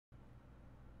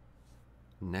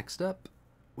Next up,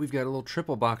 we've got a little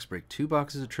triple box break. 2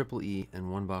 boxes of Triple E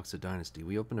and 1 box of Dynasty.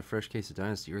 We opened a fresh case of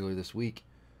Dynasty earlier this week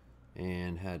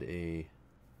and had a...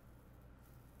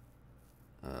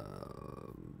 I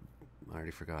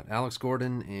already forgot. Alex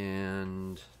Gordon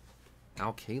and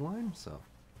Al Kaline. So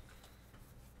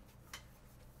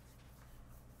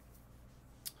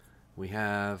we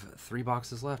have 3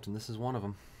 boxes left, and this is one of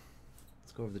them.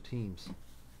 Let's go over the teams.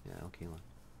 Yeah, Al Kaline.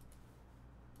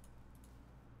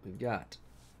 We've got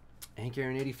Hank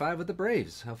Aaron 85 with the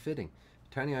Braves. How fitting.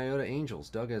 Tiny Iota Angels.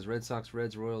 Doug has Red Sox,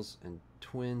 Reds, Royals, and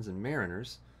Twins and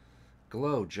Mariners.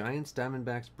 Glow, Giants,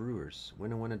 Diamondbacks, Brewers.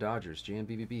 Winna Dodgers.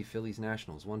 JMBBB, Phillies,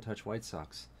 Nationals. One Touch, White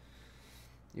Sox.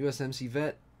 USMC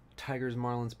Vet, Tigers,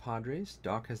 Marlins, Padres.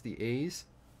 Doc has the A's.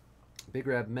 Big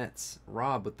Rab, Mets.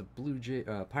 Rob with the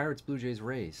Pirates, Blue Jays,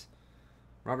 Rays.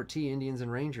 Robert T, Indians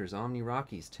and Rangers. Omni,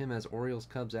 Rockies. Tim has Orioles,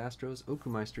 Cubs, Astros.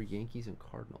 Okumeister, Yankees, and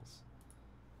Cardinals.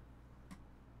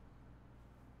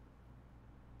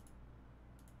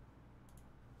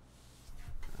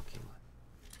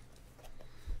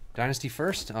 Dynasty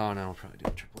first? Oh no, I'll probably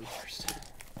do Triple E first.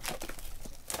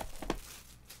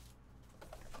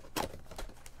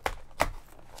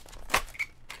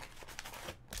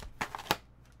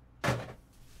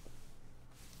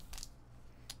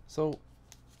 So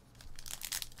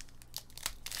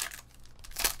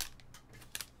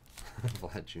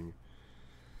Vlad Jr.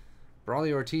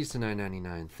 Brawley Ortiz to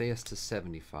 $9.99. Theus to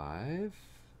 $75.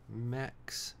 Matt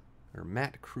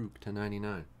Kruk to $99.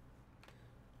 A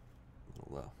little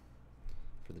low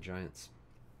for the Giants.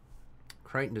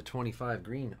 Crichton to 25,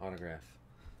 green autograph,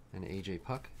 and AJ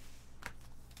Puck.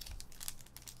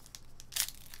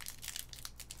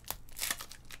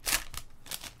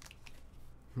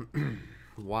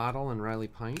 Waddle and Riley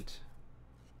Pint.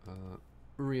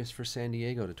 Urias for San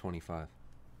Diego to 25.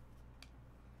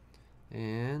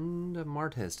 And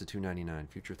Martez to $2.99.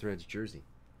 Future Threads jersey.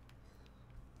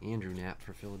 Andrew Knapp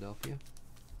for Philadelphia.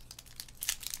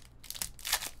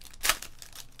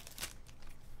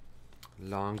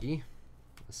 Longy,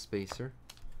 a spacer.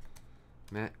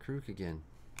 Matt Kruk again.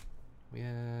 We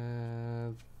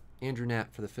have Andrew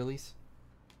Knapp for the Phillies.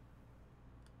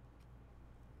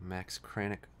 Max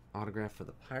Kranick autograph for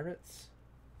the Pirates.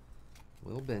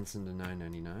 Will Benson to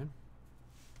 $9.99.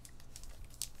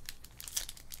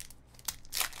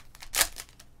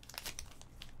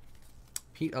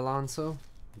 Pete Alonso,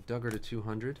 Duggar to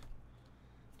 200.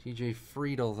 TJ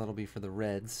Friedel, that'll be for the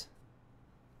Reds.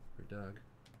 For Doug.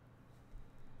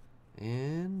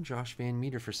 And Josh Van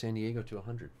Meter for San Diego to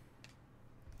 100.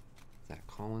 Zach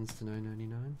Collins to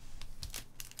 $9.99.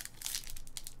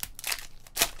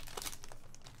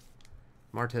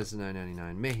 Martez to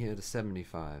 $9.99. Mejia to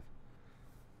 $75.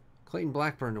 Clayton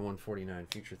Blackburn to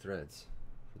 $149. Future Threads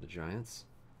for the Giants.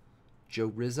 Joe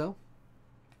Rizzo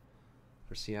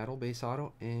for Seattle, base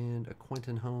auto, and a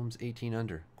Quentin Holmes 18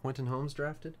 under. Quentin Holmes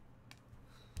drafted.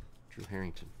 Drew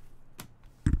Harrington.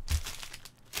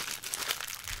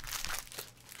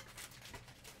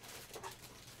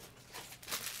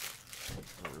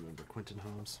 I don't remember Quentin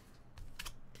Holmes.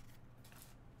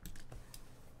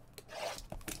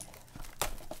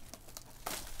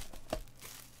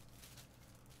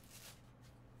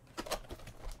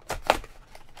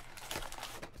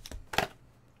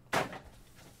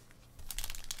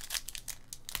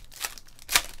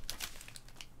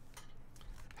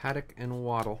 Haddock and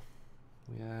Waddle.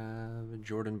 We have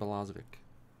Jordan Balazovic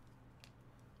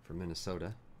for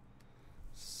Minnesota.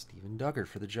 Steven Duggar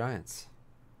for the Giants.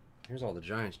 Here's all the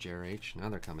Giants, JRH. Now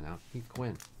they're coming out. Heath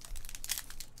Quinn.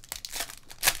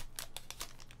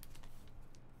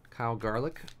 Kyle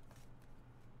Garlick.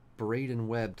 Braden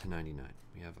Webb to 99.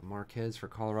 We have Marquez for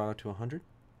Colorado to 100.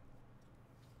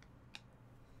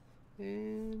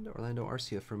 And Orlando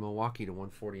Arcia for Milwaukee to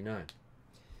 149.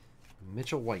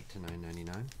 Mitchell White to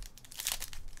 $9.99.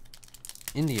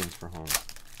 Indians for home.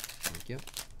 Thank you.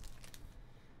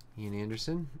 Ian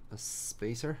Anderson, a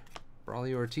spacer.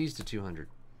 Brawley Ortiz to 200.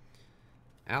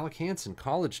 Alec Hansen,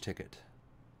 college ticket.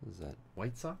 What is that?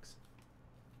 White Sox?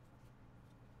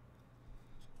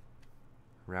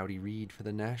 Rowdy Reed for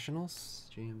the Nationals.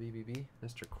 JMBBB.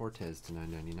 Mr. Cortez to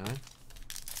 $9.99.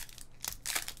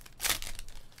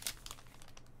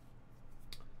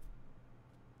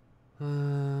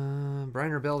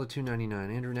 Briner Bell to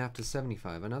 $2.99. Andrew Knapp to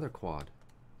 $75. Another quad.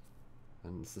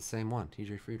 And it's the same one.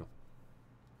 TJ Friedel.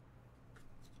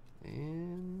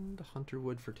 And Hunter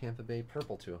Wood for Tampa Bay.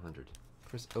 Purple to 100.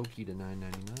 Chris Oakey to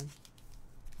 $9.99.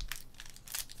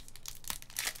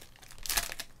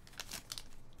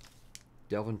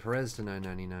 Delvin Perez to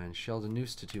 $9.99. Sheldon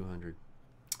Noose to $200.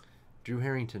 Drew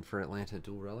Harrington for Atlanta.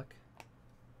 Dual relic.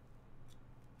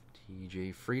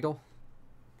 TJ Friedel.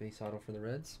 Base auto for the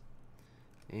Reds.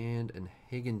 And an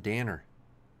Hagen Danner.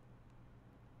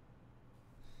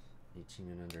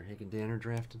 18 and under. Hagen Danner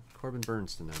drafted. Corbin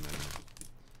Burns to 999.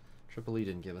 Triple E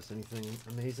didn't give us anything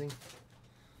amazing.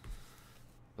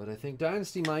 But I think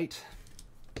Dynasty might.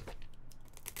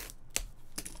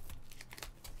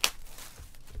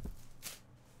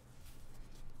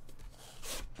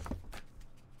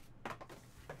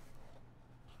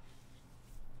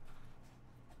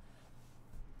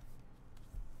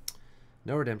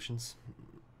 No redemptions.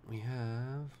 We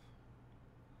have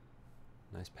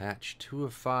nice patch. 2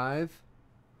 of 5.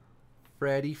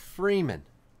 Freddie Freeman.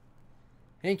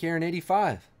 Hank Aaron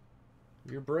 85.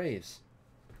 Your Braves.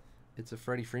 It's a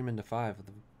Freddie Freeman to 5 with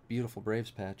a beautiful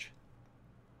Braves patch.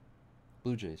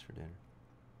 Blue Jays for Danner.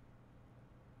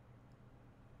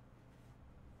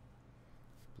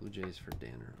 Blue Jays for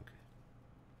Danner.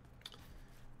 Okay.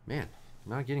 Man,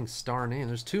 not getting star name.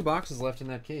 There's 2 boxes left in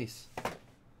that case.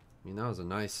 I mean, that was a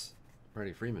nice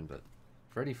Freddie Freeman, but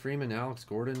Freddie Freeman, Alex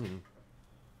Gordon, and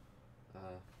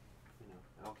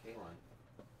Al Kaline.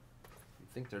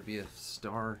 You'd think there'd be a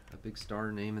big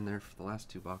star name in there for the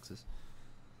last 2 boxes.